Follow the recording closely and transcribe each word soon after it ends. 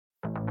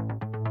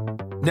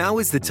Now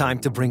is the time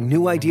to bring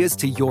new ideas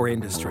to your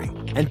industry.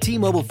 And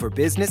T-Mobile for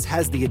Business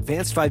has the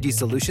advanced 5G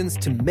solutions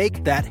to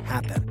make that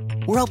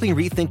happen. We're helping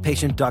rethink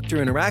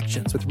patient-doctor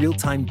interactions with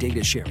real-time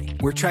data sharing.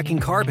 We're tracking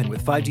carbon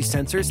with 5G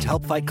sensors to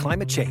help fight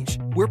climate change.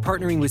 We're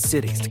partnering with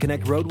cities to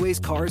connect roadways,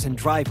 cars, and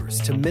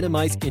drivers to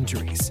minimize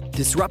injuries.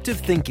 Disruptive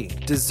thinking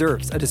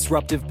deserves a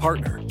disruptive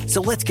partner. So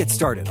let's get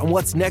started on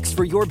what's next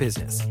for your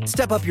business.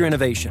 Step up your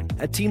innovation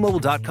at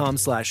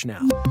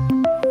T-Mobile.com/now.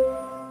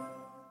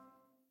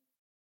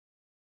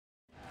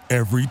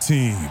 Every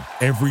team,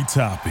 every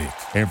topic,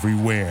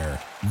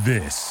 everywhere.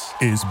 This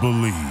is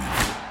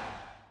Believe.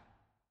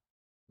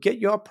 Get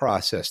your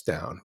process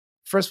down.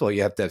 First of all,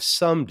 you have to have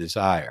some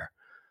desire,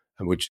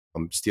 which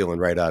I'm stealing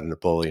right out of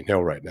Napoleon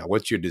Hill right now.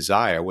 What's your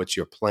desire? What's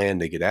your plan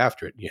to get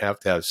after it? You have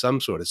to have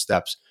some sort of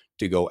steps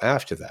to go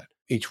after that.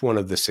 Each one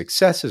of the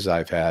successes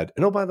I've had,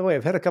 and oh, by the way,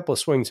 I've had a couple of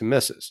swings and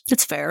misses.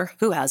 It's fair.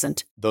 Who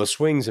hasn't? Those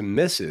swings and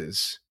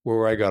misses were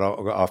where I got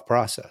off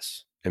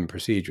process and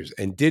procedures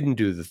and didn't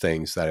do the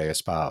things that I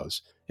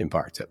espouse in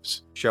Bar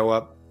Tips. Show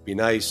up, be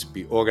nice,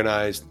 be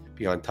organized,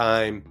 be on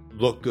time,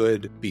 look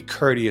good, be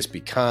courteous,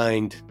 be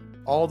kind.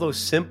 All those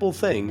simple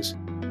things.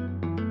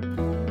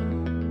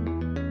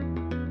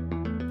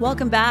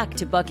 Welcome back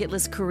to Bucket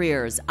List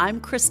Careers.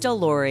 I'm Krista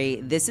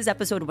Laurie. This is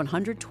episode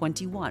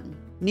 121.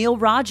 Neil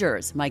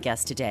Rogers, my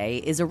guest today,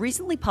 is a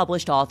recently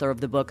published author of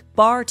the book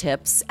Bar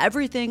Tips,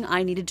 Everything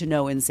I Needed to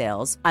Know in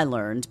Sales I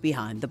Learned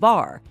Behind the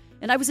Bar.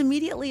 And I was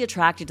immediately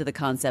attracted to the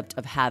concept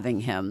of having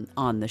him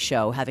on the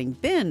show, having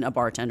been a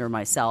bartender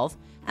myself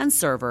and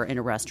server in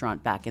a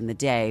restaurant back in the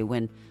day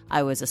when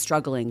I was a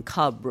struggling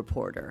cub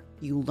reporter.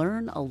 You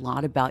learn a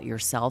lot about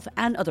yourself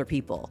and other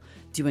people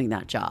doing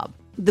that job.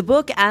 The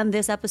book and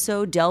this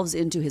episode delves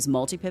into his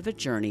multi-pivot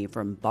journey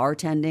from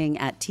bartending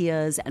at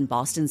Tia's and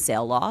Boston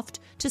Sail Loft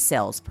to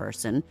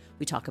salesperson.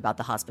 We talk about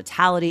the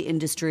hospitality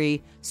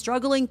industry,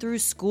 struggling through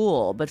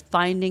school but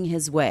finding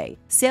his way,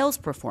 sales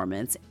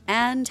performance,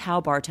 and how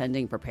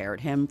bartending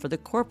prepared him for the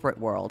corporate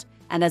world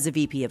and as a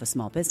VP of a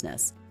small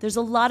business. There's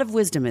a lot of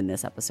wisdom in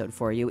this episode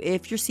for you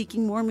if you're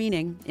seeking more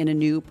meaning in a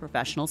new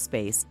professional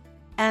space,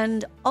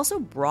 and also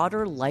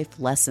broader life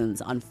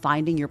lessons on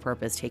finding your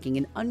purpose, taking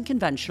an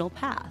unconventional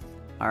path.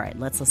 All right,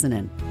 let's listen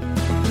in.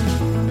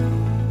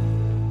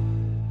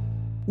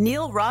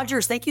 Neil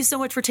Rogers, thank you so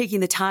much for taking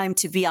the time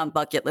to be on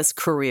Bucket List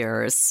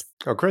Careers.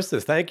 Oh,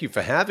 Krista, thank you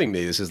for having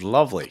me. This is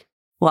lovely.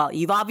 Well,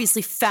 you've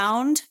obviously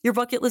found your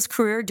bucket list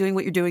career doing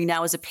what you're doing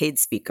now as a paid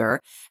speaker.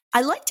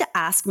 I like to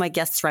ask my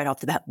guests right off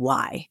the bat,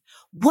 why?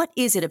 What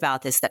is it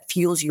about this that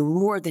fuels you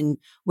more than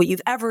what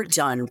you've ever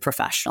done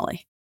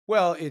professionally?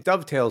 Well, it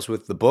dovetails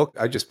with the book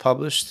I just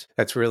published.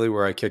 That's really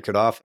where I kicked it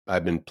off.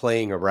 I've been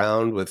playing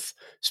around with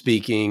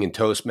speaking and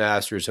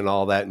Toastmasters and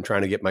all that and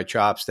trying to get my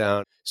chops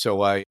down.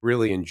 So I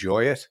really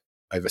enjoy it.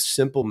 I have a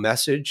simple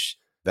message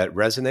that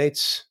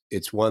resonates.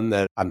 It's one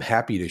that I'm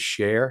happy to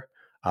share.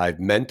 I've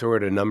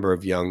mentored a number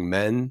of young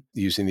men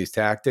using these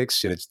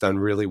tactics, and it's done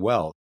really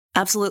well.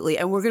 Absolutely.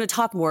 And we're going to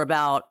talk more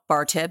about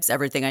Bar Tips,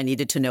 Everything I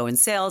Needed to Know in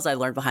Sales I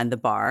Learned Behind the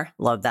Bar.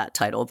 Love that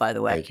title, by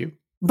the way. Thank you.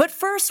 But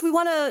first, we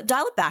want to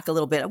dial it back a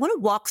little bit. I want to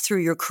walk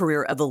through your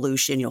career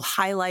evolution,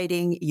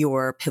 highlighting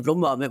your pivotal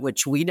moment,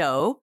 which we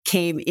know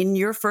came in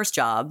your first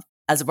job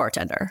as a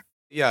bartender.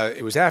 Yeah,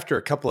 it was after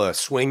a couple of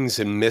swings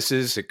and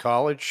misses at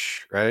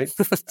college, right?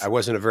 I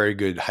wasn't a very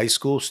good high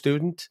school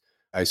student.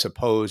 I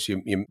suppose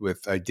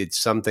I did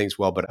some things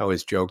well, but I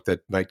always joked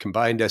that my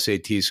combined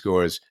SAT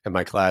scores and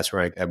my class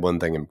rank had one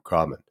thing in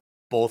common,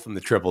 both in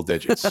the triple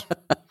digits.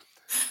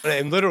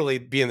 And literally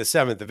being the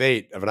seventh of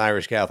eight of an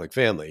Irish Catholic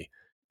family,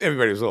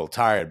 everybody was a little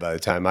tired by the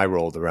time I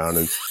rolled around.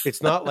 And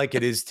it's not like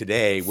it is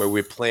today where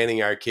we're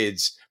planning our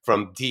kids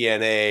from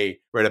DNA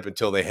right up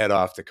until they head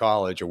off to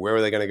college, or where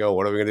are they going to go?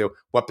 What are we going to do?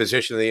 What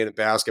position are they in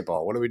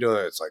basketball? What are we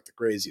doing? It's like the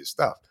craziest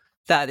stuff.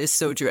 That is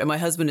so true. And my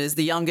husband is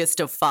the youngest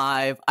of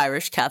 5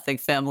 Irish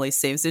Catholic families,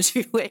 same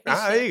situation.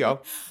 There you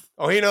go.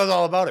 Oh, he knows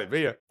all about it. But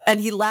yeah.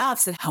 And he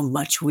laughs at how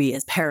much we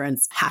as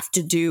parents have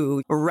to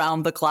do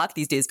around the clock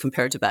these days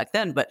compared to back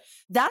then. But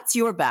that's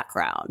your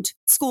background.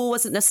 School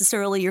wasn't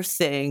necessarily your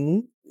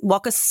thing.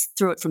 Walk us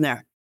through it from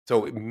there.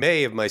 So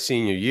May of my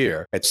senior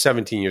year, at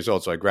 17 years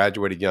old, so I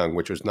graduated young,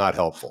 which was not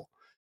helpful.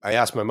 I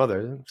asked my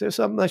mother, is there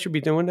something I should be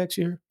doing next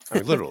year? I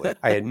mean, literally,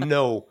 I had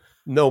no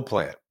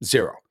plan,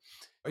 zero.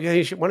 Yeah,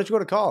 why don't you go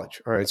to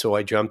college? All right, so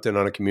I jumped in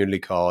on a community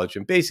college,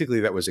 and basically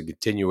that was a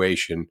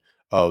continuation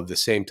of the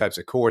same types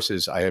of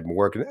courses I had been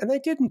working, and I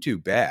didn't do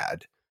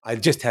bad. I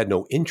just had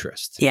no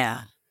interest.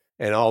 Yeah.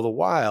 And all the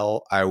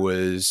while, I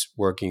was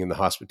working in the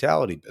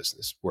hospitality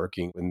business,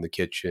 working in the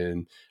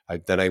kitchen.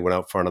 Then I went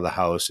out front of the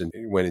house and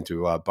went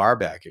into bar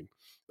backing.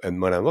 And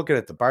when I'm looking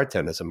at the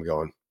bartenders, I'm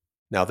going,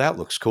 now that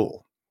looks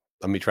cool.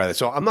 Let me try that.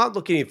 So I'm not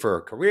looking for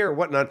a career or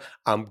whatnot.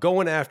 I'm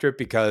going after it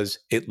because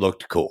it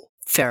looked cool.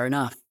 Fair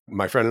enough.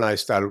 My friend and I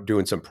started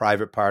doing some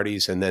private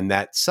parties. And then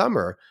that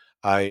summer,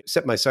 I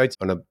set my sights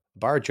on a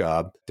bar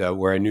job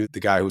where I knew the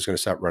guy who was going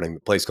to start running the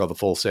place called the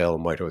Full Sail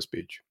in White Horse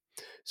Beach.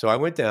 So I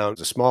went down. It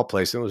was a small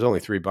place. And there was only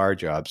 3 bar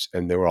jobs,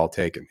 and they were all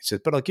taken. He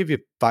said, but I'll give you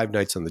 5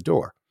 nights on the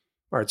door.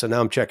 All right, so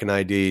now I'm checking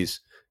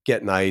IDs,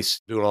 getting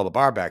ice, doing all the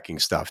bar backing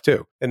stuff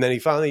too. And then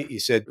he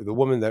said, the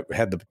woman that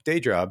had the day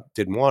job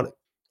didn't want it.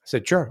 I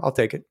said, sure, I'll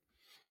take it.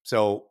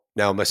 So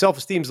now my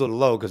self-esteem's a little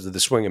low because of the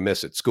swing and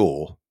miss at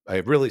school. I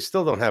really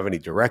still don't have any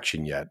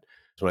direction yet.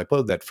 So when I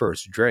put that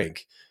first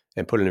drink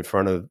and put it in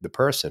front of the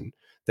person,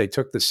 they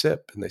took the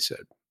sip and they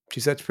said,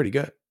 geez, that's pretty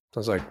good. So I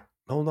was like,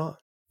 hold on.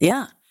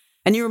 Yeah.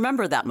 And you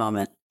remember that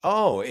moment.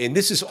 Oh, and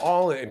this is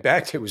all, in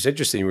fact, it was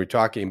interesting. We were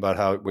talking about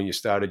how when you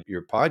started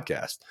your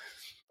podcast,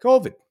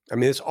 COVID. I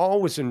mean, it's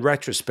always in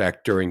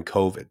retrospect during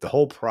COVID. The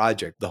whole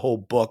project, the whole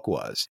book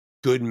was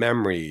good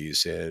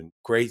memories and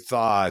great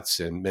thoughts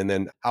and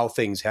then how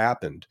things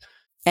happened.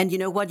 And you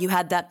know what? You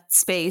had that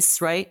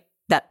space, right?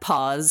 That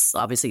pause.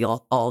 Obviously,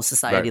 all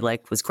society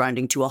was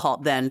grinding to a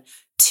halt then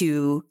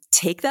to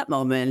take that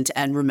moment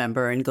and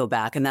remember and go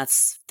back. And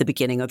that's the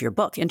beginning of your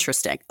book.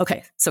 Interesting.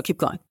 Okay, so keep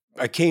going.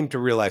 I came to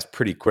realize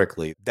pretty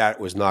quickly that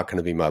was not going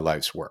to be my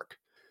life's work.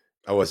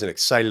 I wasn't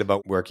excited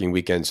about working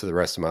weekends for the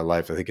rest of my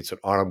life. I think it's an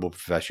honorable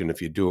profession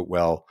if you do it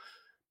well.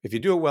 If you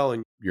do it well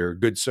and you're a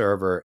good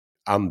server,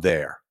 I'm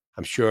there.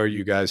 I'm sure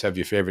you guys have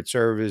your favorite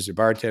servers, your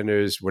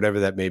bartenders,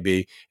 whatever that may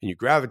be, and you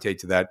gravitate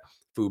to that.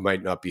 Food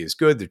might not be as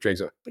good, the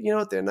drinks, but you know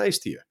what? They're nice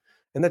to you.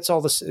 And that's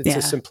all it's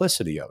the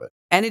simplicity of it.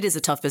 And it is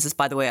a tough business,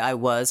 by the way. I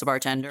was a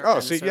bartender. Oh,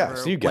 so yeah,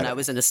 so you get when I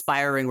was an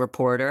aspiring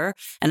reporter.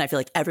 And I feel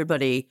like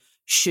everybody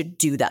should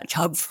do that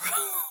job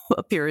for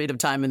a period of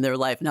time in their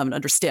life and have an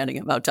understanding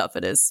of how tough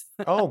it is.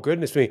 Oh,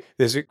 goodness me.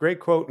 There's a great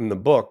quote in the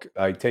book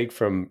I take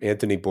from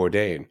Anthony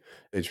Bourdain.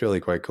 It's really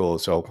quite cool.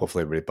 So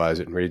hopefully everybody buys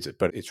it and reads it.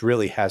 But it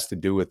really has to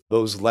do with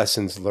those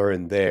lessons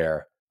learned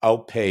there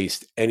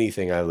outpaced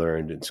anything I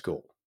learned in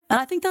school. And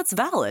I think that's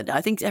valid.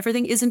 I think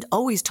everything isn't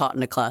always taught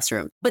in a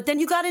classroom. But then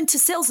you got into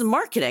sales and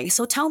marketing.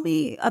 So tell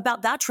me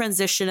about that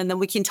transition, and then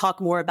we can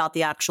talk more about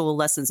the actual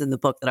lessons in the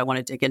book that I want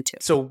to dig into.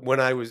 So when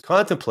I was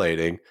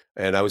contemplating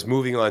and I was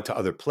moving on to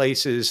other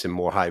places and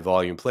more high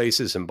volume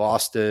places in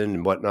Boston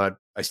and whatnot,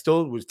 I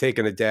still was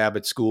taking a dab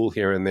at school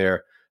here and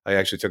there. I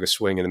actually took a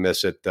swing and a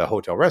miss at the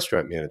hotel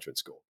restaurant management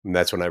school. And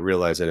that's when I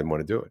realized I didn't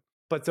want to do it.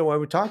 But though I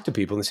would talk to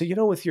people and say,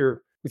 with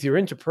your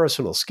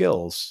interpersonal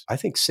skills, I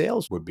think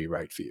sales would be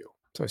right for you.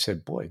 So I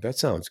said, boy, that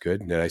sounds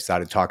good. And then I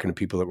started talking to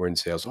people that were in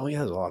sales. Oh, yeah,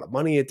 there's a lot of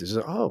money.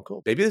 Oh,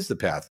 cool. Maybe this is the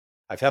path.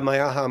 I've had my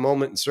aha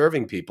moment in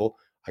serving people.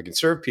 I can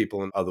serve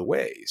people in other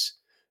ways.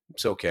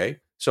 It's okay.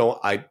 So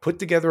I put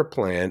together a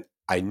plan.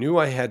 I knew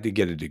I had to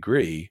get a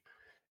degree,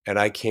 and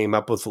I came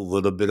up with a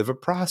little bit of a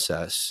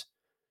process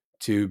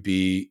to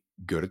be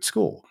good at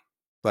school.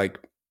 Like,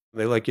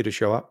 they like you to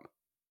show up.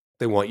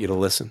 They want you to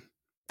listen.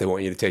 They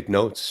want you to take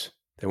notes.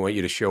 They want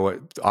you to show at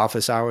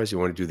office hours. You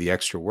want to do the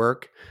extra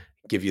work.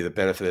 Give you the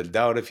benefit of the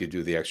doubt if you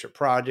do the extra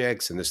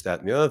projects and this, that,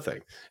 and the other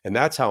thing. And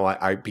that's how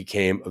I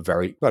became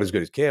not as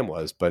good as Cam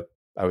was, but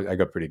I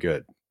got pretty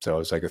good. So I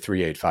was like a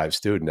 3.85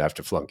 student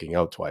after flunking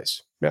out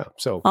twice. Yeah.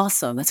 So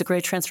awesome. That's a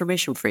great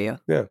transformation for you.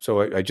 Yeah.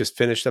 So I just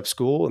finished up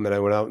school and then I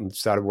went out and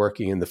started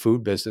working in the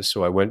food business.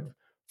 So I went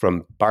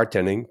from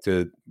bartending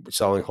to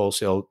selling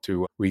wholesale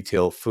to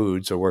retail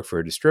foods. So I worked for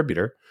a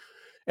distributor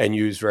and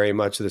used very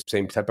much the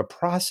same type of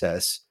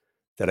process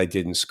that I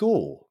did in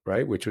school,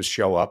 right? Which was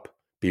show up,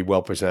 be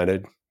well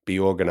presented, be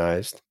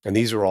organized. And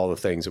these are all the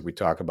things that we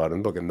talk about in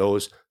the book. And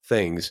those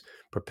things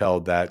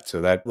propelled that.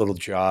 So that little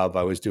job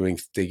I was doing,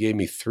 they gave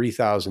me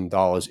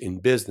 $3,000 in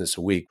business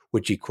a week,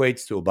 which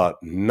equates to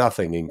about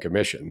nothing in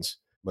commissions.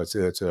 But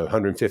it's a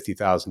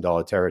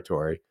 $150,000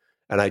 territory.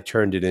 And I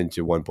turned it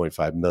into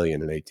 $1.5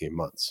 million in 18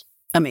 months.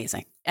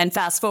 Amazing. And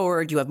fast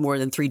forward, you have more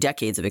than 3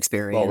 decades of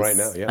experience right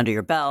now, yeah. under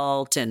your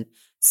belt, and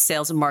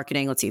sales and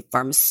marketing, let's see,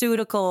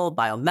 pharmaceutical,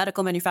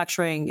 biomedical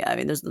manufacturing. I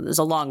mean, there's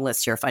a long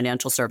list here,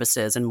 financial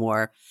services and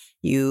more.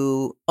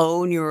 You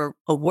own your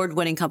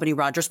award-winning company,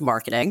 Rogers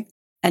Marketing,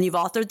 and you've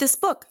authored this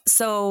book.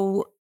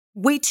 So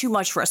way too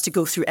much for us to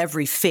go through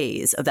every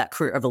phase of that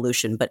career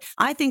evolution. But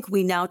I think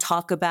we now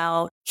talk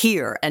about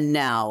here and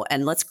now,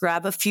 and let's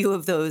grab a few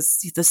of the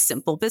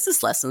simple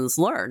business lessons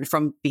learned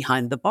from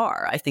behind the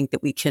bar. I think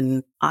that we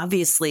can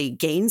obviously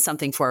gain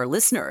something for our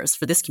listeners,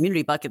 for this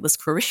community, Bucket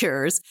List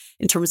Careers,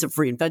 in terms of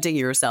reinventing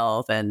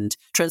yourself and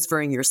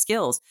transferring your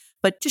skills.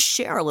 But just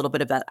share a little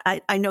bit of that.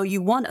 I know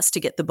you want us to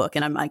get the book,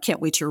 and I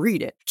can't wait to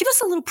read it. Give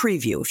us a little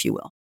preview, if you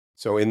will.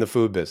 So in the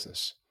food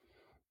business,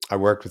 I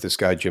worked with this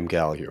guy, Jim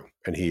Gallagher,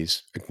 and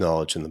he's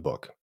acknowledged in the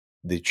book.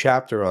 The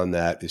chapter on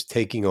that is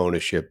taking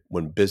ownership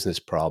when business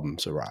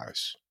problems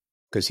arise.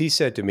 Because he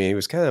said to me, he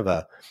was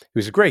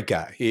a great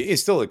guy.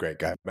 He's still a great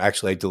guy.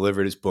 Actually, I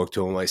delivered his book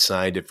to him. I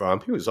signed it for him.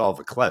 He was all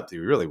verklempt. He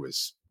really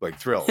was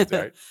thrilled,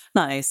 right?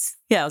 Nice.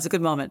 Yeah, it was a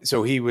good moment.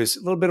 So he was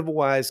a little bit of a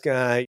wise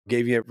guy,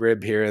 gave you a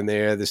rib here and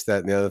there, this,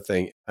 that, and the other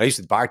thing. I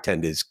used to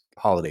bartend his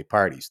holiday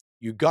parties.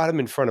 You got him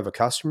in front of a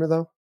customer,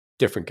 though,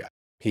 different guy.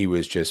 He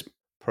was just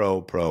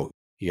pro.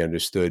 He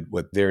understood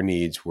what their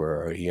needs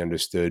were. He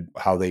understood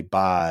how they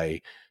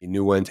buy. He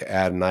knew when to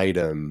add an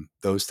item,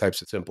 those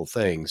types of simple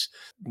things.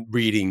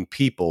 Reading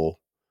people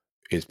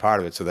is part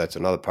of it. So that's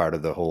another part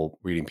of the whole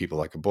reading people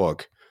like a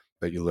book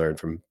that you learn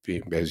from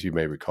being, as you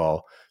may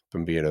recall,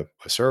 from being a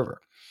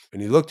server.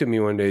 And he looked at me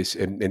one day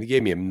and he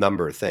gave me a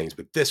number of things,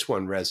 but this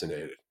one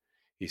resonated.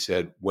 He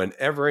said,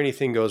 whenever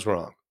anything goes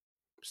wrong,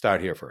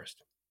 start here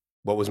first.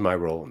 What was my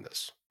role in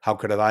this? How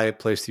could I have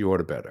placed the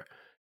order better?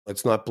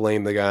 Let's not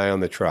blame the guy on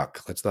the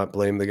truck. Let's not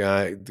blame the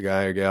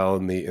guy or gal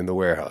in the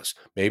warehouse.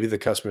 Maybe the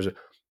customers,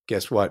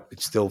 guess what? It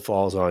still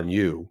falls on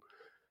you.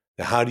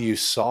 Now, how do you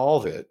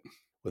solve it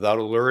without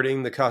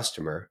alerting the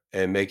customer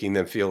and making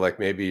them feel like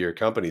maybe your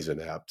company's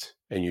inept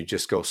and you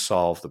just go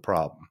solve the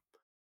problem?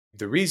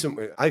 The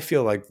reason I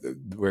feel like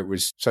where it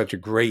was such a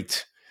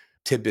great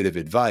tidbit of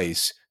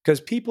advice,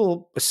 because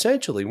people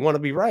essentially want to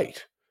be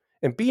right.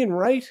 And being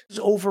right is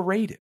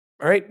overrated.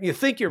 All right. You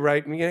think you're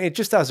right, and it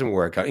just doesn't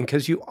work out. And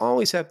because you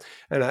always have,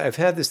 and I've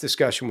had this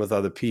discussion with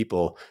other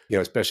people,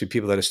 especially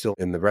people that are still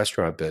in the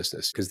restaurant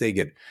business, because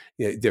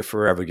they're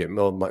forever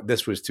getting,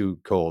 this was too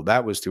cold.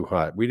 That was too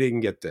hot. We didn't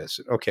get this.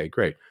 Okay,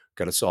 great.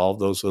 Got to solve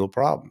those little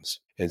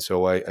problems. And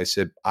so I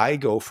said, I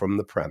go from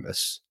the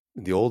premise,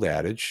 the old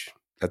adage,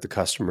 that the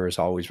customer is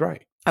always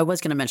right. I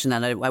was going to mention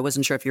that. I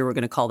wasn't sure if you were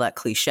going to call that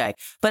cliche,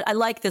 but I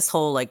like this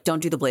whole,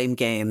 don't do the blame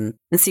game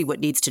and see what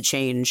needs to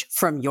change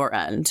from your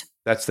end.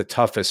 That's the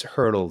toughest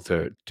hurdle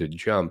to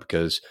jump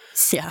because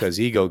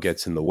ego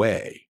gets in the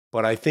way.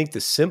 But I think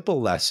the simple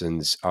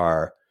lessons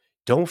are,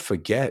 don't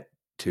forget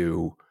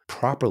to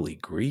properly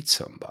greet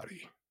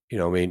somebody.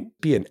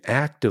 Be an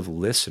active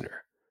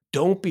listener.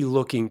 Don't be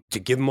looking to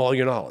give them all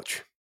your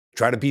knowledge.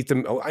 Try to beat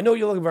them. Oh, I know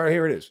you're looking for it.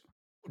 Here it is.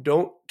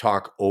 Don't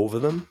talk over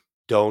them.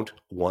 Don't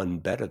one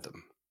better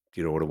them. Do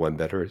you know what a one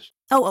better is?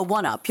 Oh, a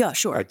one up. Yeah,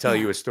 sure. I tell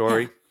you a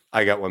story. Yeah.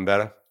 I got one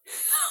better.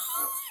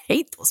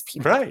 Hate those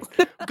people. Right.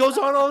 It goes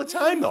on all the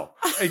time, though.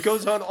 It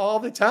goes on all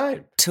the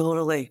time.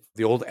 Totally.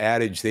 The old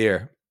adage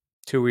there,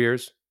 2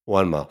 ears,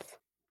 1 mouth.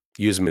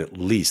 Use them in at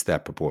least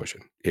that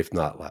proportion, if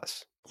not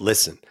less.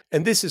 Listen.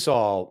 And this is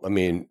all,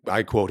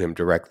 I quote him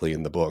directly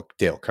in the book,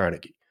 Dale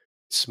Carnegie.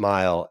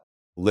 Smile,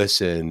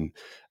 listen,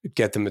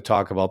 get them to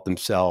talk about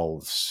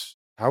themselves.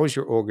 How is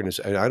your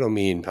organization? I don't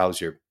mean what's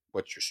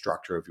your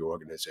structure of your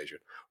organization?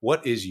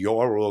 What is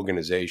your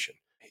organization?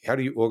 How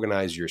do you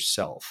organize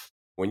yourself?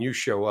 When you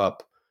show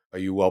up, are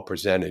you well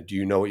presented? Do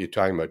you know what you're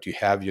talking about? Do you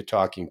have your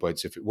talking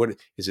points? What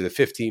is it, a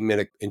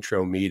 15-minute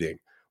intro meeting?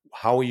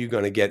 How are you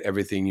going to get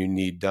everything you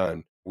need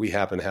done? We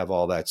happen to have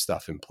all that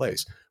stuff in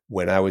place.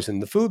 When I was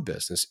in the food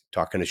business,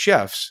 talking to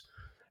chefs,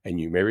 and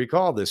you may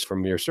recall this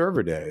from your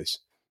server days,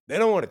 they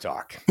don't want to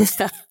talk. It's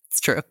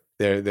true.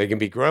 They can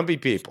be grumpy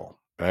people,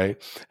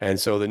 right? And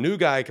so the new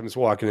guy comes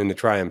walking in to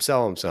try and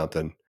sell him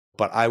something,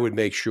 but I would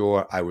make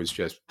sure I was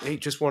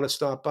just want to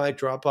stop by,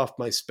 drop off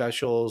my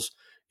specials,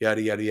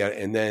 yada, yada, yada,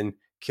 and then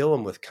kill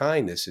them with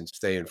kindness and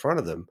stay in front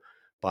of them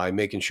by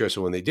making sure.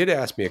 So when they did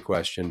ask me a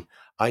question,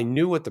 I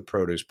knew what the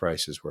produce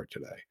prices were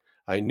today.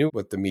 I knew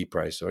what the meat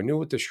price, I knew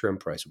what the shrimp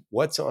price,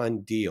 what's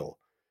on deal.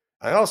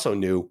 I also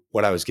knew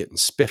what I was getting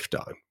spiffed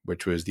on,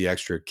 which was the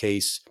extra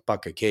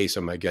bucket case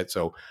I might get.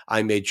 So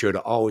I made sure to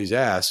always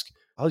ask,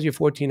 how's your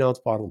 14-ounce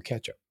bottle of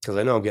ketchup? Because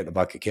I know I'm getting a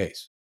bucket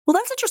case. Well,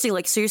 that's interesting.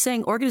 So you're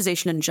saying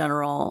organization in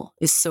general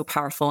is so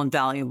powerful and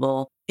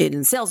valuable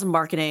in sales and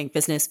marketing,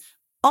 business,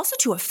 also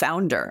to a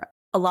founder.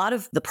 A lot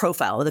of the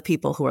profile of the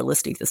people who are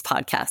listening to this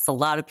podcast, a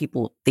lot of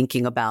people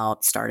thinking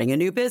about starting a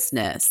new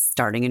business,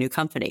 starting a new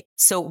company.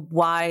 So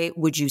why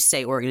would you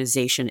say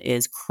organization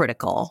is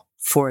critical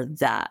for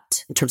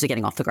that in terms of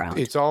getting off the ground?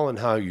 It's all in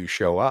how you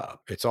show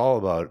up. It's all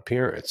about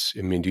appearance.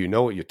 Do you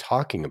know what you're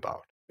talking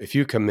about? If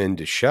you come in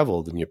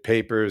disheveled in your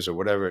papers or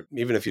whatever,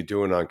 even if you're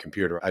doing on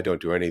computer, I don't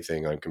do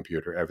anything on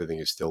computer. Everything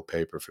is still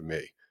paper for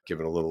me,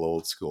 given a little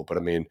old school. But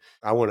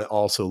I want to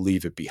also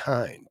leave it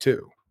behind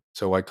too.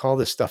 So I call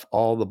this stuff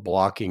all the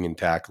blocking and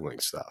tackling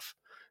stuff.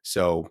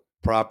 So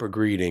proper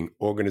greeting,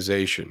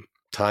 organization,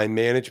 time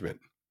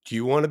management. Do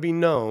you want to be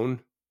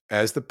known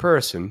as the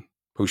person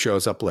who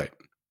shows up late?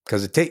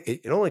 Because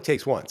it only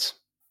takes once.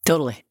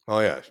 Totally. Oh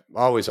yeah,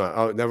 always on.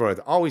 Oh, never on.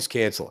 Always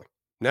canceling.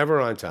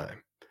 Never on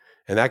time.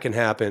 And that can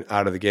happen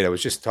out of the gate. I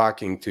was just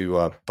talking to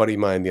a buddy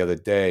of mine the other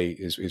day.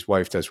 His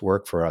wife does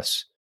work for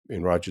us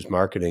in Rogers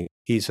Marketing.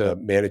 He's a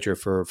manager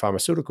for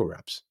pharmaceutical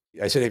reps.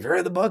 I said, have you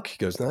read the book? He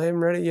goes, no, I haven't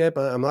read it yet,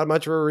 but I'm not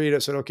much of a reader. I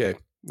said, okay,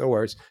 no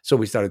worries. So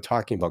we started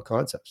talking about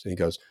concepts. And he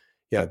goes,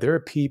 yeah, there are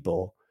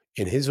people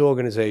in his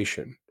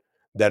organization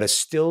that are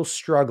still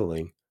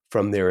struggling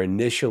from their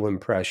initial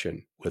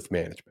impression with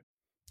management.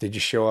 Did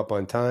you show up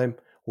on time?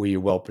 Were you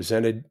well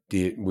presented?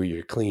 Were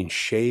you clean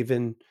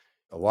shaven?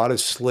 A lot of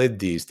slid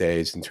these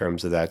days in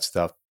terms of that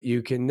stuff.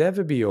 You can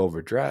never be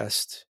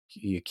overdressed.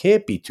 You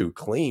can't be too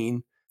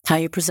clean. How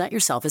you present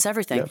yourself is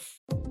everything. Yep.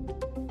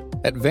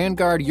 At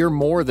Vanguard, you're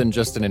more than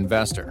just an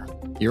investor.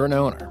 You're an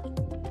owner.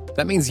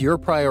 That means your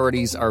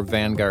priorities are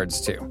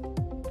Vanguard's too.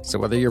 So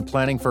whether you're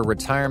planning for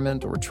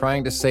retirement or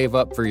trying to save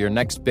up for your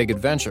next big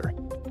adventure,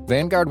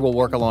 Vanguard will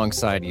work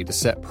alongside you to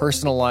set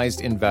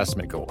personalized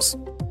investment goals.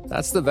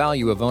 That's the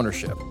value of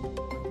ownership.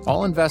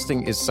 All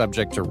investing is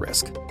subject to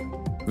risk.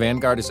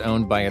 Vanguard is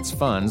owned by its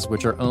funds,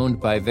 which are owned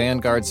by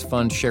Vanguard's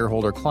fund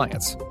shareholder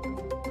clients.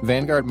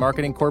 Vanguard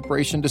Marketing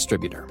Corporation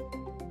Distributor.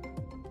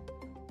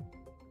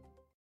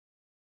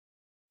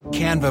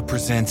 Canva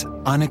presents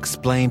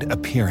Unexplained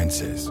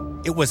Appearances.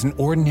 It was an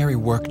ordinary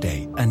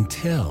workday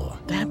until...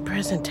 That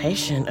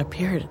presentation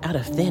appeared out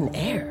of thin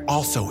air.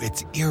 Also,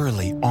 it's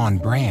eerily on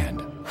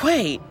brand.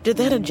 Wait, did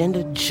that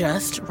agenda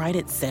just write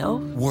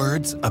itself?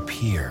 Words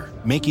appear,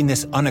 making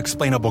this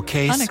unexplainable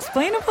case...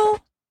 Unexplainable?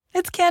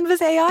 It's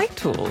Canva's AI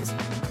tools.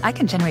 I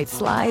can generate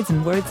slides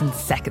and words in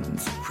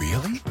seconds.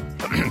 Really?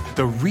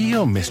 The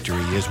real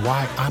mystery is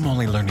why I'm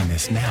only learning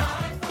this now.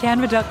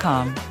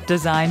 Canva.com,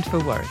 designed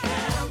for work.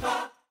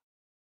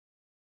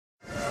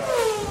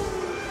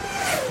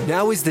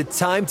 Now is the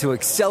time to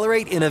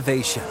accelerate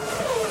innovation.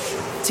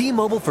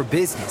 T-Mobile for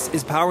Business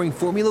is powering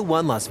Formula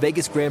One Las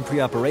Vegas Grand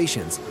Prix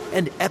operations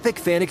and epic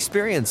fan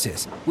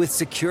experiences with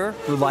secure,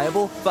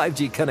 reliable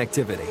 5G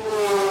connectivity.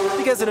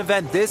 Because an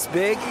event this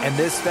big and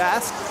this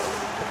fast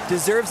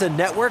deserves a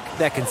network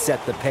that can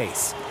set the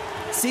pace.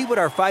 See what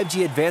our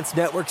 5G advanced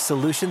network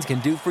solutions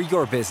can do for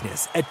your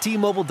business at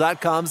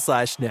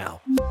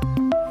T-Mobile.com/now.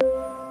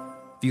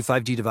 View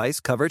 5G device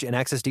coverage and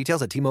access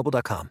details at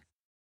T-Mobile.com.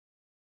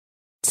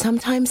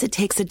 Sometimes it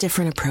takes a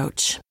different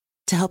approach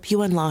to help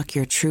you unlock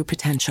your true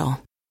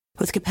potential.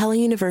 With Capella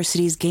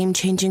University's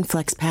game-changing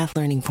FlexPath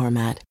learning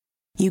format,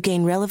 you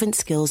gain relevant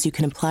skills you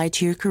can apply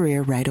to your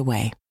career right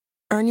away.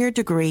 Earn your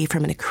degree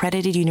from an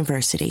accredited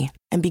university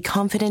and be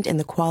confident in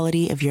the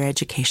quality of your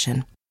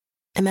education.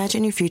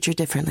 Imagine your future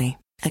differently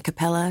at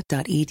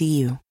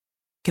capella.edu.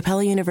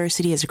 Capella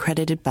University is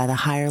accredited by the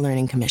Higher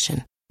Learning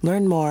Commission.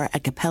 Learn more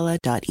at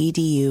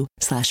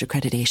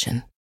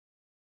capella.edu/accreditation.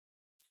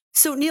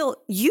 So, Neil,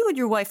 you and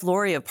your wife,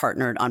 Lori, have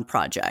partnered on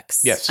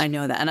projects. Yes. I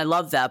know that. And I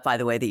love that, by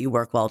the way, that you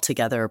work well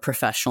together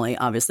professionally,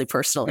 obviously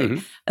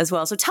personally as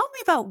well. So tell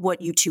me about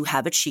what you two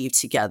have achieved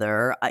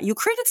together. You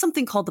created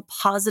something called the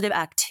positive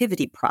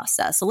activity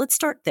process. So let's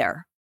start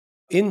there.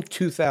 In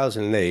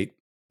 2008,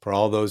 for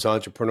all those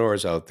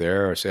entrepreneurs out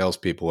there or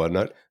salespeople,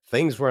 whatnot,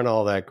 things weren't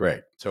all that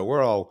great. So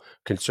we're all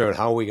concerned,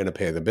 how are we going to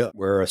pay the bill?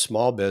 We're a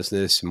small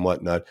business and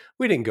whatnot.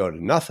 We didn't go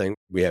to nothing.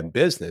 We had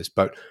business,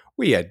 but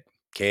we had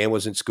Cam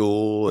was in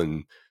school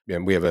and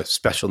we have a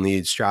special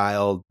needs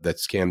child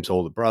that's Cam's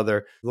older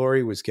brother.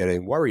 Lori was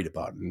getting worried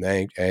about it and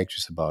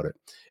anxious about it.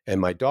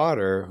 And my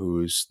daughter,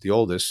 who's the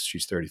oldest,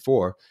 she's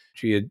 34,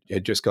 she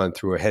had just gone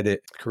through a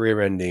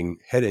career-ending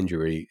head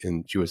injury,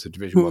 and she was a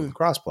Division I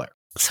lacrosse player.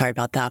 Sorry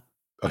about that.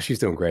 Oh, she's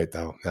doing great,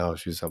 though. Now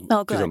she's good.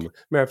 Matter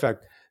of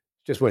fact,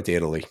 just went to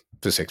Italy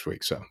for 6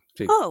 weeks. So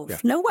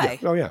no way.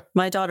 Yeah. Oh, yeah.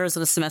 My daughter's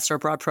in a semester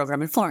abroad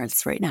program in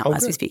Florence right now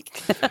as we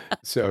speak.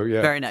 So,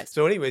 yeah. Very nice.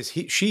 So anyways,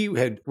 she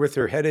had, with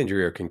her head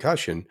injury or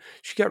concussion,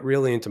 she got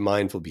really into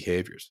mindful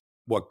behaviors.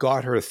 What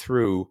got her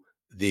through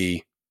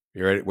you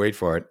ready, wait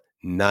for it,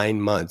 9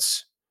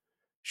 months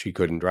she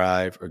couldn't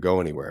drive or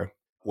go anywhere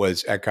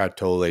was Eckhart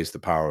Tolle's The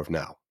Power of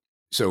Now.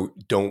 So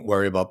don't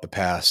worry about the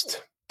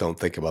past. Don't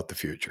think about the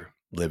future.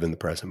 Live in the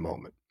present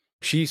moment.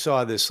 She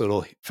saw this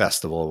little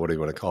festival, what do you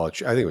want to call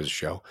it? I think it was a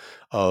show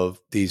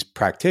of these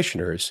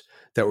practitioners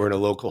that were in a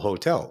local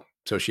hotel.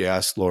 So she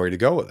asked Lori to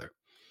go with her.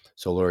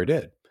 So Lori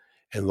did.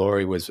 And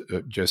Lori was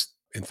just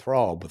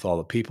enthralled with all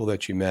the people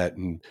that she met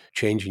and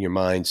changing your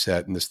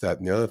mindset and this, that,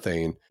 and the other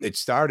thing. And it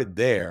started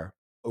there.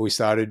 We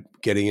started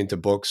getting into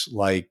books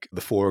like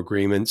The Four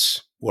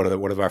Agreements. One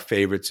of our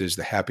favorites is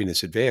The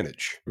Happiness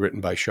Advantage,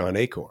 written by Sean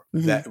Acor.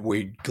 That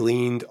we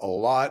gleaned a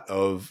lot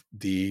of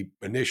the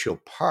initial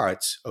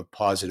parts of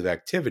positive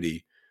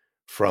activity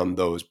from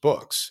those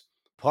books.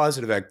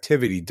 Positive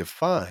activity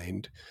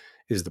defined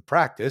is the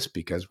practice,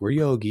 because we're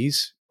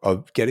yogis,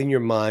 of getting your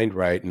mind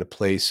right in a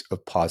place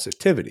of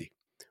positivity,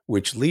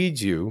 which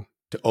leads you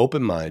to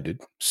open-minded,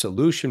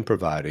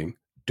 solution-providing,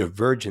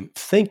 divergent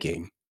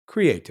thinking,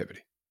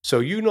 creativity.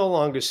 So you no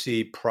longer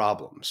see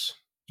problems.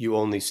 You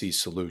only see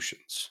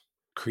solutions,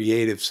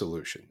 creative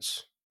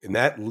solutions. And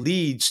that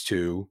leads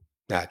to,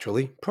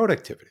 naturally,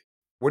 productivity.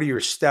 What are your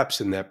steps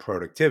in that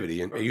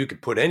productivity? And you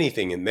could put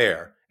anything in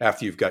there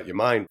after you've got your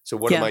mind. So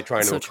what am I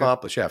trying to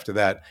accomplish after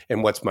that?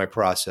 And what's my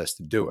process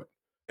to do it?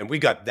 And we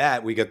got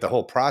that. We got the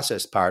whole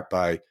process part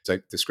by, as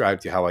I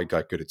described to you how I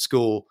got good at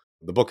school.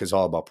 The book is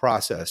all about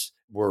process.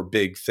 We're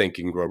big Think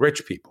and Grow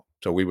Rich people.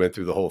 So we went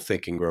through the whole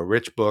Think and Grow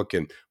Rich book,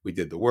 and we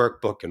did the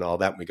workbook and all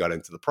that. And we got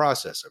into the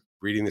process of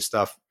reading the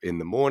stuff in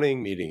the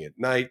morning, meeting at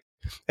night,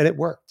 and it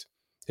worked.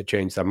 It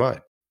changed our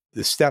mind.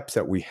 The steps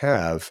that we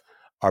have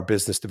are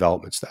business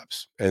development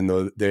steps,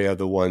 and they are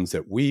the ones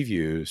that we've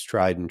used,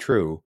 tried and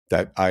true,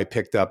 that I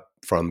picked up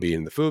from being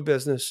in the food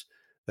business.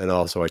 Then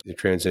also I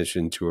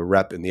transitioned to a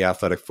rep in the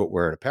athletic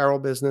footwear and apparel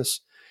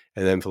business.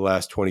 And then for the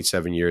last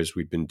 27 years,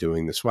 we've been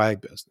doing the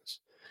swag business.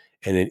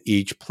 And in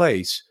each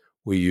place,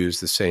 we use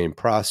the same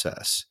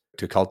process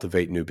to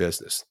cultivate new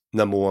business.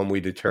 Number one, we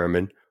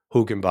determine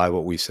who can buy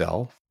what we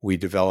sell. We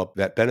develop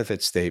that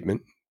benefit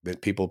statement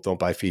that people don't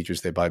buy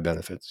features, they buy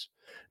benefits.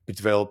 We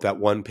develop that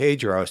one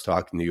pager I was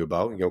talking to you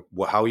about.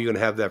 How are you going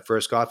to have that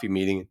first coffee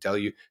meeting and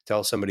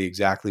tell somebody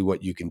exactly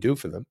what you can do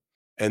for them?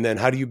 And then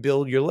how do you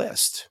build your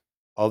list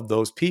of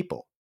those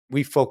people?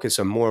 We focus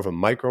on more of a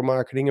micro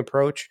marketing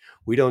approach.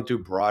 We don't do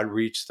broad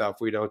reach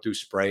stuff. We don't do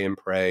spray and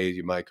pray,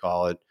 you might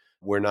call it.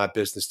 We're not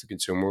business to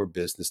consumer, we're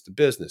business to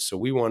business. So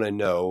we want to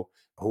know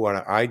who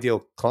our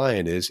ideal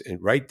client is and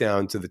right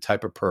down to the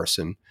type of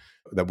person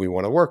that we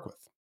want to work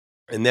with.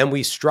 And then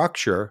we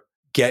structure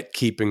get,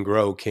 keep, and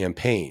grow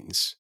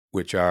campaigns,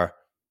 which are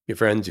your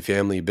friends, your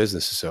family, your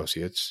business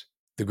associates,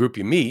 the group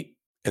you meet,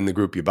 and the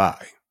group you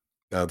buy.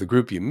 Now, the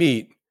group you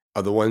meet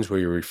are the ones where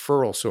your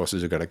referral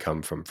sources are going to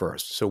come from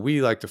first. So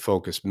we like to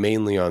focus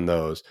mainly on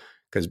those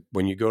because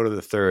when you go to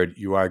the third,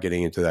 you are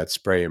getting into that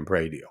spray and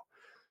pray deal.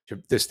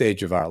 At this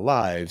stage of our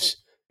lives,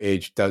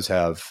 age does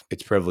have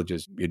its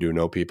privileges. You do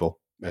know people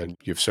and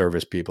you've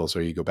serviced people, so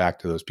you go back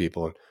to those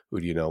people and who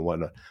do you know and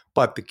whatnot.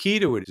 But the key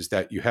to it is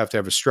that you have to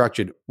have a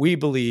structured, we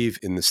believe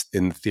in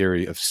the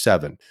theory of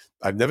 7.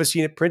 I've never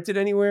seen it printed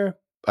anywhere.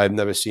 I've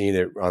never seen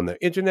it on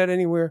the internet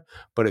anywhere.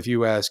 But if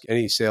you ask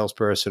any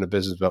salesperson or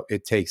business about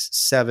it takes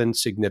 7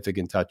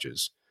 significant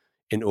touches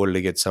in order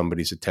to get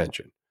somebody's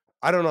attention.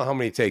 I don't know how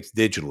many it takes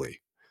digitally,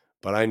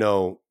 but I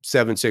know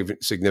 7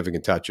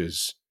 significant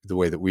touches the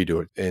way that we do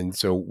it. And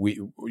so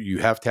you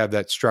have to have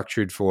that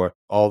structured for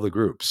all the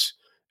groups.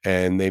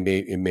 And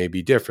it may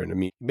be different. I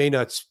mean, you may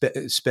not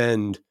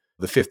spend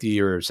the $50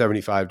 or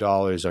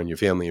 $75 on your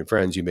family and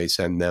friends. You may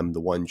send them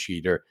the one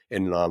sheeter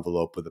in an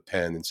envelope with a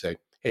pen and say,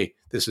 hey,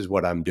 this is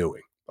what I'm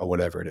doing, or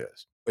whatever it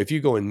is. If you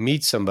go and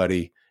meet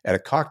somebody at a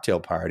cocktail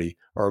party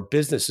or a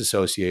business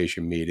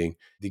association meeting,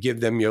 to give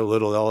them your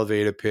little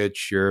elevator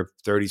pitch, your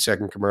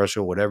 30-second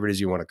commercial, whatever it is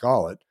you want to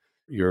call it,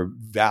 your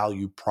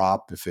value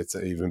prop, if it's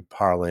even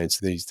parlance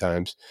these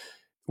times,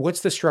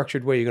 what's the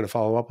structured way you're going to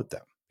follow up with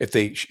them if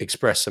they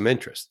express some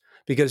interest?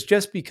 Because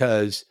just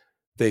because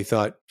they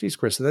thought, geez,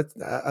 Chris,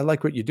 I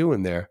like what you're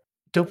doing there,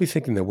 don't be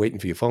thinking they're waiting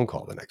for your phone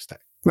call the next day.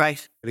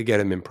 Right. To get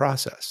them in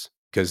process.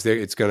 Because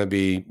it's going to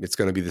be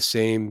the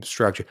same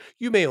structure.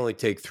 You may only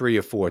take 3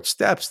 or 4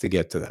 steps to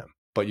get to them,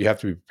 but you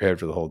have to be prepared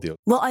for the whole deal.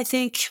 Well, I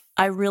think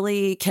I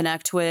really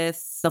connect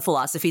with the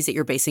philosophies that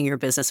you're basing your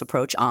business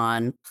approach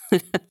on.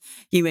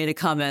 You made a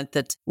comment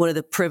that one of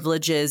the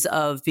privileges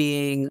of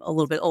being a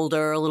little bit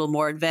older, a little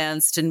more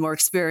advanced and more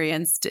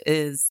experienced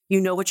is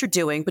you know what you're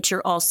doing, but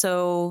you're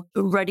also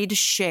ready to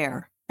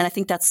share. And I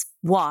think that's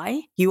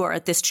why you are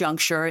at this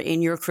juncture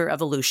in your career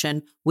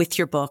evolution with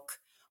your book,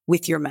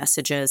 with your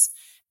messages.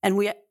 And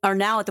we are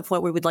now at the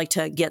point where we'd like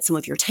to get some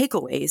of your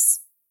takeaways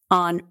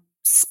on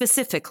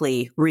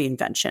specifically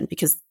reinvention,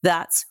 because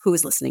that's who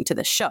is listening to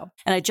this show.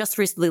 And I just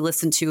recently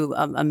listened to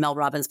a Mel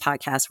Robbins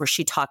podcast where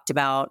she talked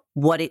about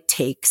what it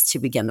takes to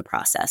begin the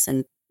process.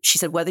 And she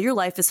said, whether your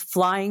life is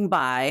flying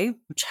by,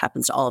 which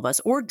happens to all of us,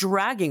 or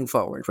dragging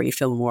forward, where you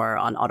feel more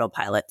on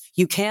autopilot,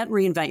 you can't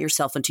reinvent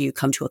yourself until you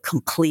come to a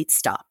complete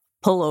stop.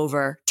 Pull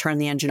over, turn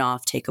the engine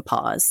off, take a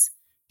pause,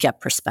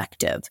 get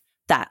perspective.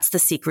 That's the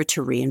secret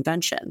to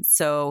reinvention.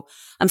 So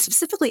I'm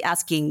specifically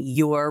asking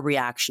your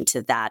reaction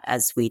to that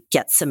as we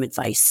get some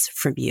advice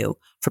from you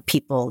for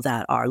people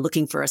that are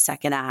looking for a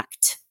second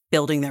act,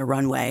 building their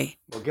runway.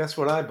 Well, guess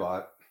what I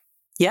bought?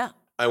 Yeah.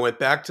 I went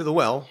back to the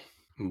well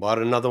and bought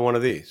another one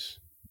of these.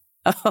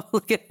 Oh,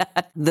 look at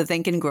that. The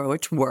Think and Grow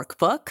Rich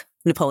workbook,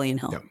 Napoleon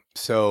Hill. Yeah.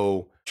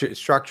 So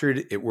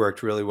structured, it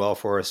worked really well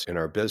for us in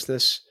our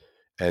business.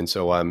 And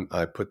so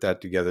I put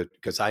that together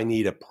because I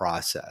need a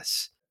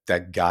process,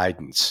 that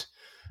guidance.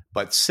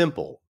 But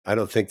simple. I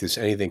don't think there's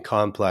anything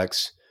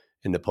complex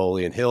in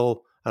Napoleon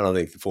Hill. I don't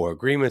think the 4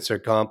 agreements are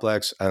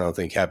complex. I don't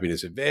think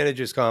Happiness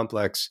Advantage is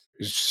complex.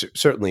 It's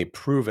certainly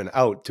proven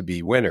out to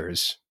be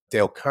winners.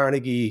 Dale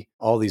Carnegie,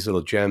 all these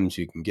little gems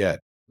you can get.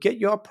 Get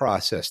your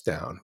process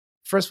down.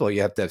 First of all,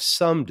 you have to have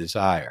some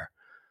desire,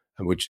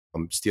 which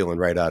I'm stealing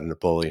right out of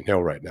Napoleon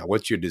Hill right now.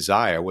 What's your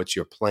desire? What's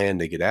your plan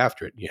to get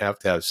after it? You have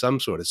to have some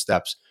sort of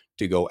steps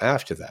to go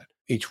after that.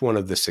 Each one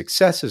of the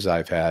successes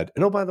I've had,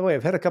 and oh, by the way,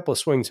 I've had a couple of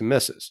swings and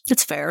misses.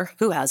 It's fair.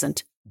 Who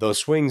hasn't? Those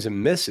swings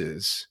and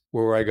misses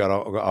were where I got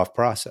off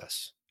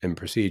process and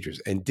procedures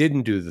and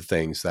didn't do the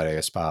things that I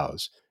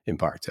espouse in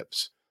Bar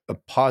Tips. A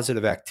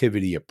positive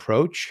activity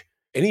approach,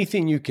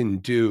 anything you can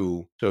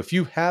do. So if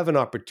you have an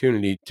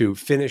opportunity to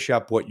finish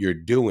up what you're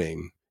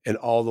doing and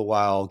all the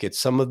while get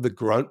some of the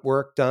grunt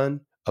work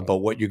done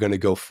about what you're going to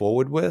go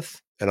forward with.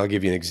 And I'll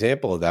give you an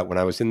example of that. When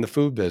I was in the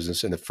food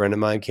business and a friend of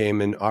mine came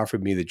and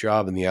offered me the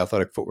job in the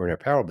athletic footwear and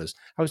apparel business,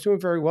 I was doing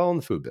very well in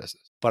the food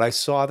business, but I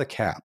saw the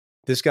cap.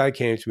 This guy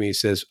came to me, he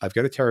says, I've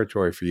got a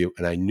territory for you.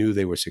 And I knew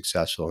they were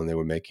successful and they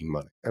were making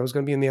money. I was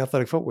going to be in the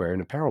athletic footwear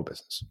and apparel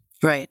business.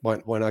 Right.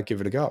 Why not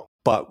give it a go?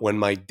 But when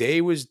my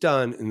day was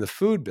done in the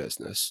food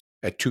business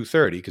at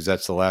 2:30, because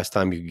that's the last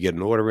time you could get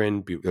an order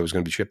in, it was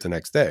going to be shipped the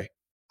next day.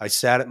 I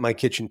sat at my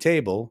kitchen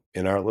table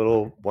in our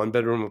little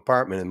 1-bedroom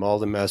apartment in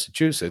Malden,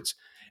 Massachusetts,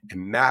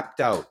 and mapped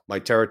out my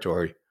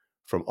territory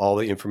from all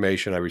the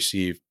information I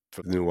received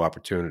for the new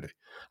opportunity.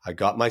 I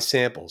got my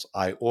samples.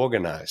 I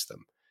organized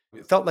them.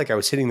 It felt like I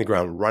was hitting the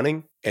ground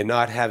running and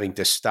not having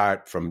to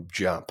start from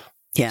jump.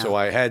 Yeah. So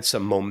I had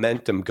some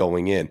momentum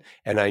going in,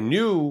 and I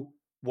knew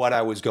what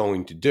I was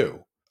going to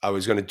do. I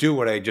was going to do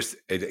what I just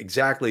had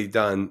exactly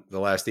done the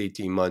last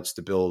 18 months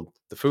to build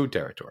the food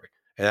territory.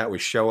 And that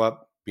was show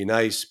up, be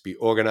nice, be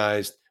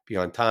organized, be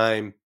on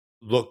time,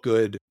 look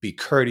good, be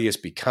courteous,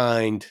 be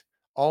kind,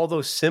 All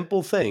those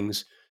simple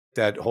things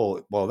that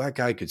whole, well, that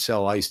guy could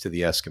sell ice to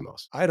the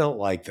Eskimos. I don't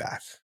like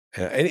that.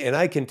 And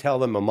I can tell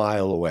them a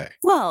mile away.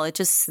 Well,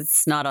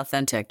 it's not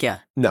authentic. Yeah.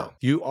 No,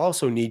 you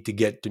also need to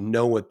get to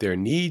know what their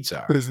needs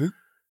are. Mm-hmm.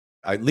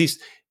 At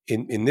least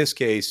in this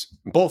case,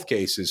 both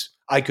cases,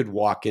 I could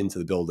walk into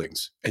the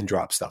buildings and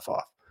drop stuff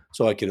off.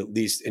 So I could at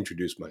least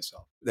introduce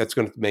myself. That's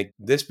going to make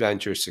this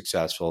venture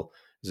successful.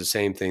 It's the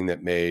same thing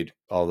that made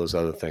all those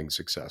other things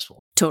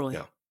successful. Totally.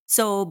 Yeah.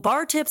 So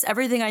Bar Tips,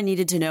 everything I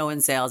needed to know in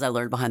sales, I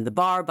learned behind the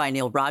bar by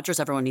Neil Rogers.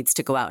 Everyone needs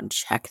to go out and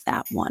check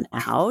that one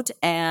out.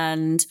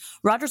 And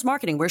Rogers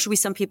Marketing, where should we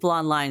send people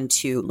online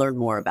to learn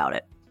more about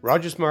it?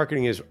 Rogers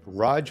Marketing is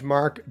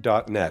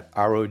rogmark.net,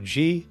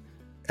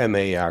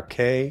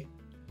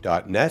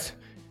 ROGMARK.net.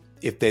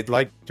 If they'd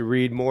like to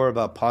read more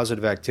about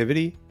positive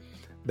activity,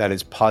 that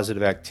is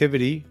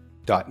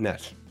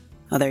positiveactivity.net.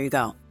 Oh, there you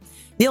go.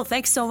 Neil,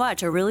 thanks so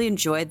much. I really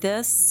enjoyed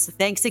this.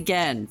 Thanks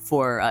again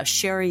for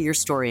sharing your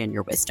story and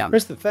your wisdom.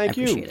 Krista, thank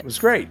you. It was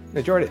great. I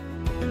enjoyed it.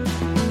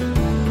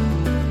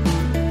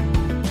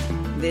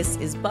 This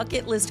is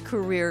Bucket List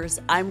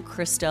Careers. I'm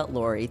Krista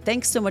Laurie.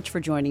 Thanks so much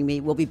for joining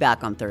me. We'll be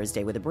back on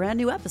Thursday with a brand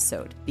new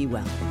episode. Be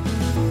well.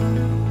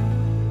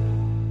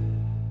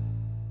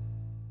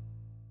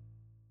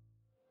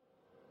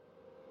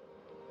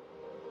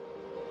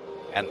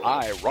 An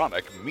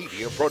ironic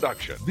media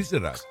production.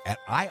 Visit us at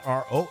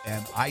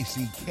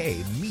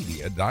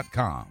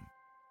ironickmedia.com.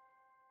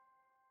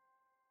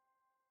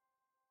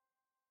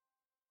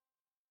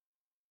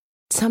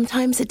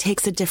 Sometimes it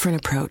takes a different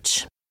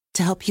approach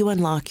to help you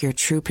unlock your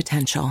true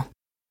potential.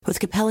 With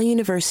Capella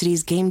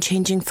University's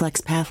game-changing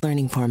FlexPath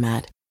learning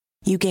format,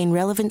 you gain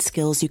relevant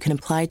skills you can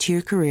apply to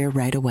your career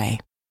right away.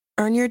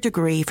 Earn your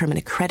degree from an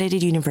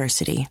accredited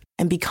university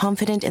and be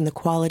confident in the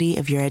quality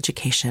of your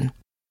education.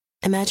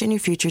 Imagine your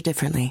future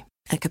differently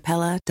at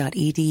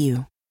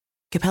capella.edu.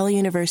 Capella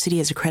University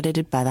is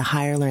accredited by the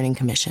Higher Learning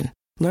Commission.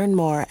 Learn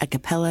more at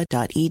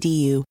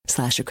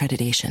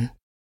capella.edu/accreditation.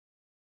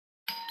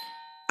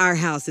 Our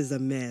house is a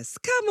mess.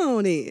 Come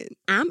on in.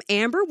 I'm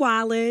Amber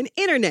Wallen,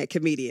 internet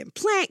comedian,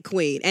 plant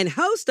queen, and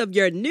host of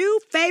your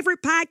new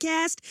favorite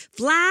podcast,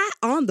 Fly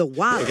on the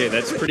Wallen. Okay,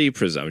 that's pretty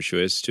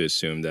presumptuous to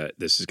assume that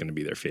this is going to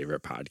be their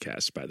favorite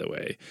podcast, by the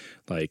way.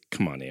 Like,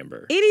 come on,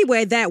 Amber.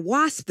 Anyway, that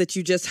wasp that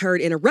you just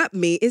heard interrupt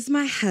me is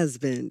my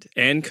husband.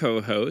 And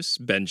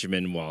co-host,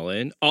 Benjamin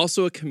Wallen,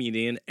 also a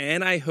comedian,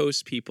 and I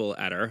host people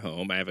at our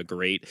home. I have a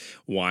great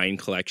wine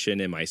collection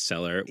in my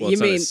cellar. Well, you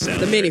mean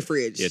the mini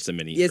fridge? Yeah, it's a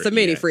mini fridge. It's a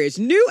mini fridge.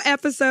 New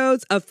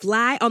episodes of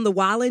Fly on the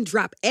Wallen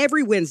drop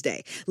every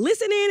Wednesday.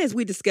 Listen in as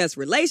we discuss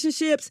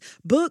relationships,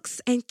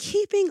 books, and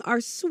keeping our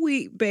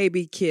sweet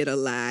baby kid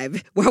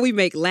alive while we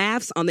make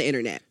laughs on the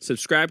internet.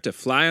 Subscribe to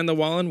Fly on the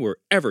Wallen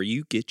wherever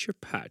you get your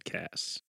podcasts.